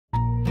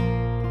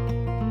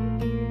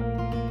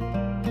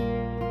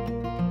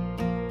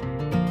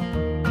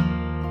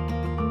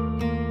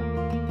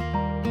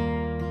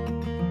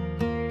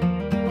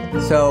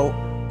So,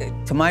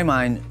 to my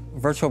mind,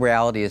 virtual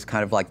reality is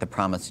kind of like the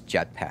promised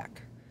jetpack.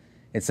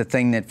 It's a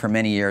thing that for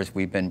many years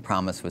we've been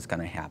promised was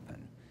going to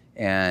happen.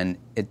 And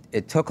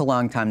it took a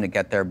long time to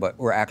get there, but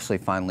we're actually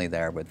finally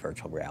there with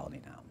virtual reality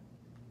now.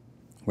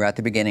 We're at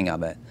the beginning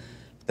of it.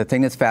 The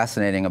thing that's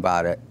fascinating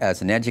about it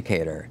as an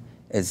educator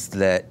is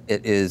that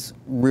it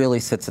really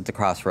sits at the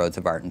crossroads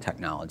of art and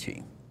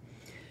technology.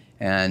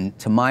 And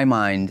to my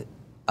mind,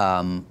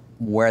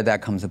 where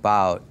that comes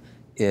about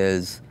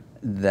is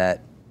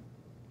that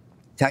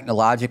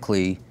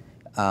technologically,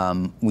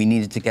 we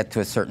needed to get to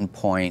a certain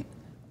point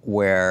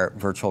where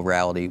virtual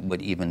reality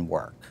would even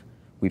work.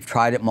 We've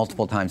tried it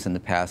multiple times in the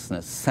past, and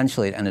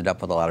essentially it ended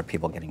up with a lot of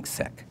people getting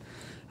sick.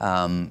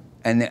 And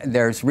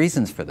there's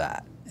reasons for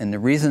that. And the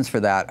reasons for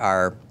that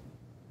are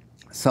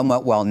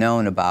somewhat well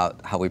known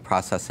about how we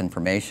process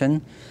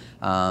information,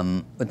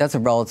 but that's a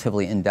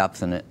relatively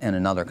in-depth and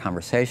another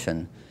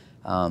conversation.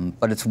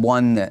 But it's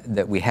one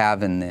that we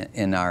have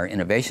in our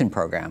innovation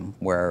program,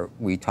 where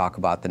we talk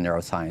about the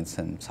neuroscience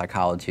and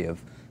psychology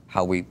of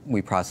how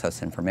we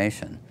process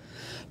information.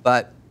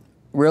 But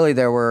really,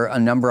 there were a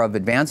number of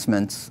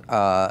advancements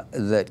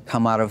that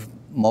come out of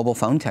mobile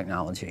phone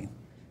technology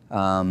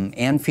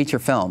and feature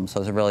films.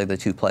 Those are really the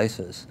two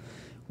places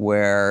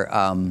where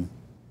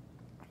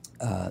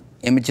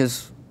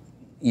images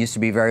used to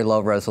be very low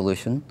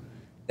resolution.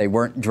 They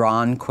weren't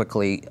drawn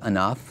quickly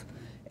enough.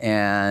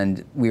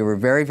 And we were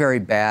very, very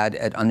bad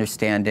at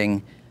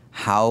understanding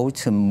how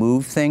to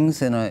move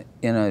things in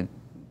a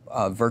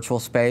virtual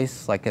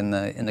space, like in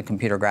the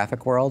computer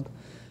graphic world.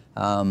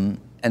 And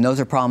those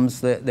are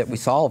problems that we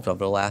solved over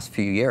the last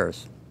few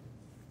years.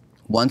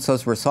 Once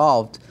those were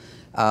solved,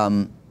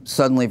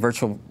 suddenly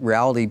virtual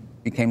reality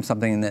became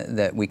something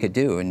that we could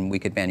do and we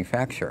could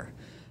manufacture.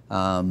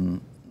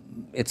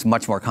 It's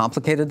much more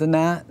complicated than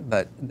that,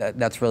 but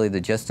that's really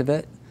the gist of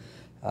it.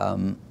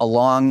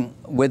 Along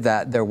with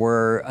that, there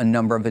were a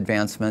number of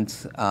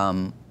advancements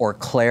or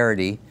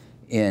clarity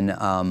in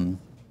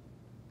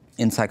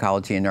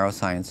psychology and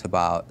neuroscience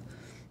about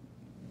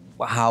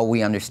how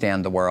we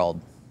understand the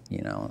world,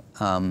 you know,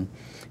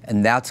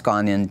 and that's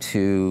gone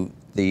into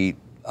the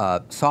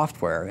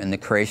software and the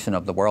creation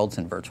of the worlds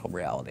in virtual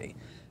reality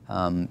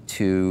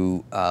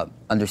to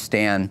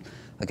understand.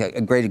 Like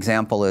a great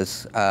example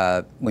is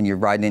when you're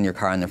riding in your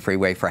car on the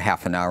freeway for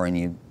half an hour and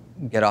you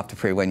get off the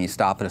freeway and you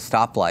stop at a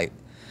stoplight.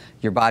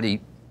 Your body,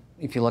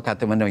 if you look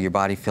out the window, your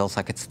body feels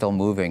like it's still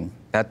moving.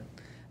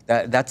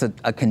 That's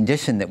a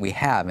condition that we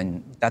have,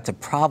 and that's a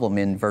problem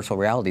in virtual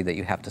reality that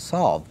you have to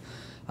solve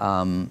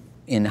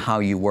in how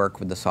you work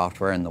with the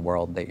software and the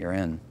world that you're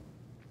in.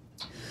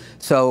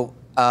 So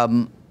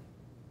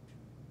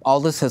all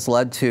this has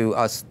led to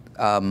us,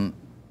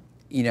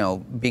 you know,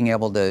 being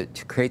able to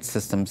create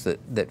systems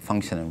that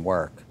function and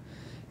work.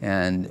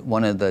 And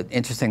one of the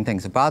interesting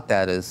things about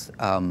that is,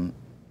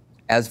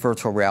 as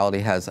virtual reality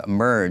has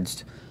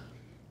emerged,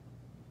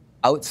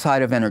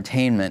 outside of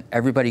entertainment,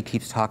 everybody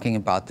keeps talking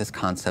about this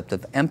concept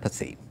of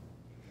empathy.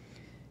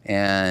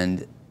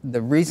 And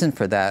the reason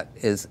for that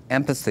is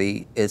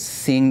empathy is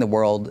seeing the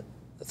world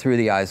through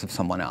the eyes of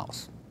someone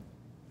else.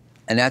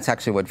 And that's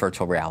actually what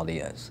virtual reality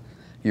is.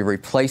 You're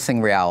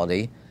replacing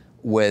reality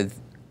with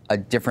a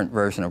different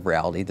version of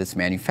reality that's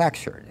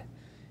manufactured.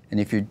 And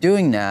if you're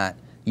doing that,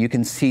 you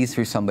can see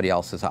through somebody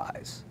else's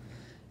eyes.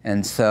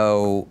 And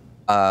so,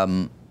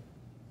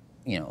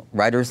 you know,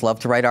 writers love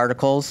to write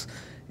articles,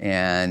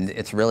 and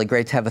it's really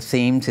great to have a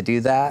theme to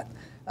do that.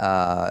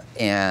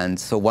 And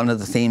so one of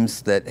the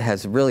themes that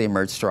has really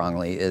emerged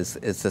strongly is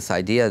this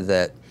idea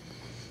that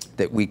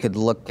we could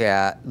look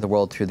at the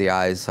world through the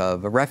eyes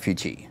of a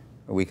refugee,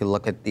 or we could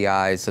look at the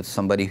eyes of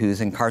somebody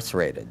who's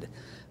incarcerated,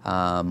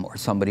 or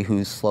somebody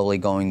who's slowly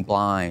going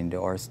blind,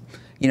 or,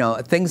 you know,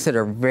 things that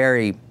are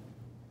very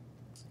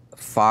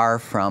far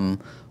from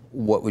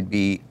what would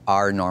be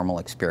our normal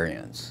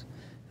experience.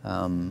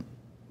 And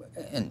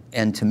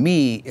to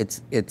me,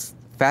 it's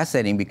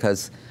fascinating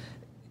because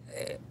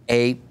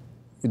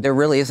there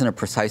really isn't a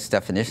precise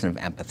definition of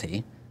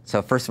empathy.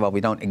 So first of all,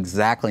 we don't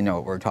exactly know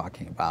what we're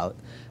talking about.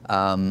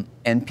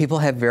 And people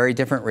have very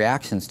different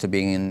reactions to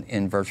being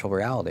in virtual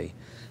reality.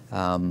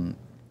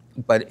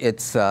 But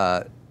it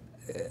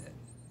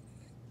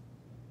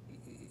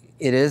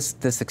is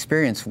this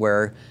experience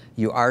where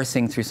you are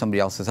seeing through somebody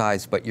else's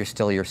eyes, but you're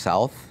still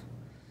yourself.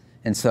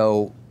 And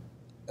so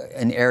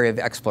an area of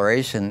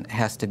exploration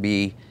has to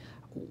be,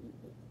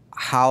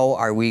 how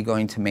are we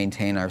going to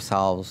maintain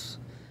ourselves?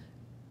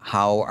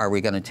 How are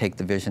we going to take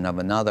the vision of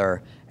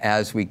another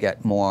as we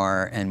get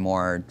more and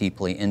more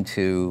deeply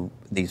into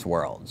these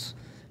worlds?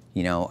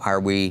 You know,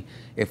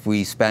 if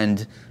we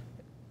spend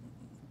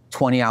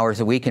 20 hours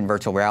a week in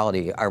virtual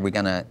reality, are we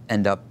going to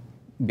end up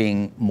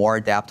being more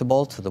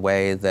adaptable to the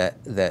way that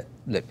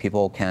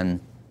people can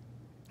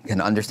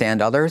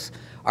understand others?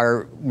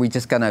 Are we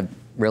just going to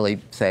really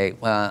say,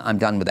 well, I'm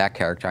done with that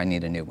character, I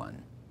need a new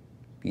one?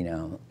 You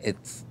know,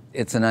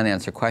 it's an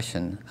unanswered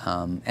question,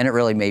 and it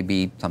really may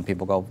be, some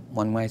people go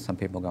one way, some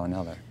people go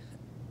another.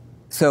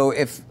 So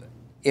if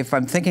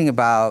I'm thinking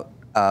about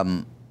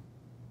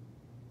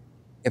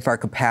if our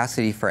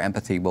capacity for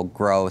empathy will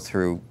grow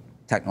through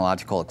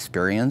technological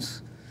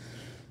experience,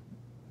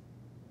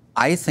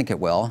 I think it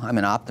will. I'm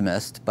an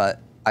optimist,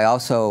 but I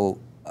also,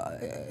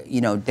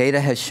 data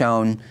has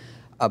shown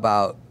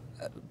about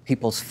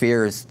people's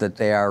fears that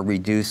they are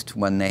reduced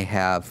when they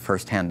have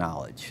firsthand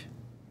knowledge.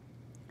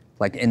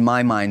 Like in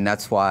my mind,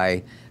 that's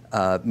why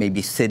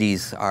maybe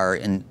cities are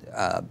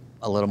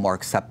a little more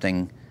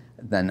accepting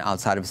than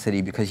outside of a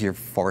city, because you're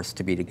forced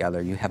to be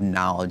together. You have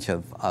knowledge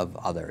of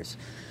others.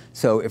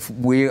 So if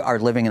we are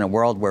living in a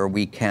world where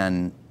we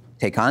can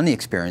take on the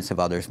experience of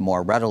others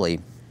more readily,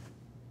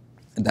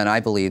 then I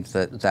believe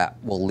that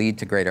will lead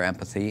to greater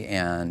empathy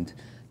and,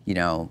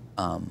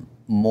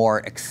 more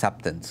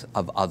acceptance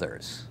of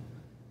others.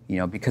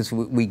 Because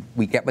we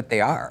get what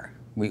they are.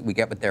 We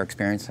get what they're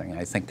experiencing.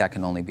 I think that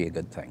can only be a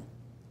good thing.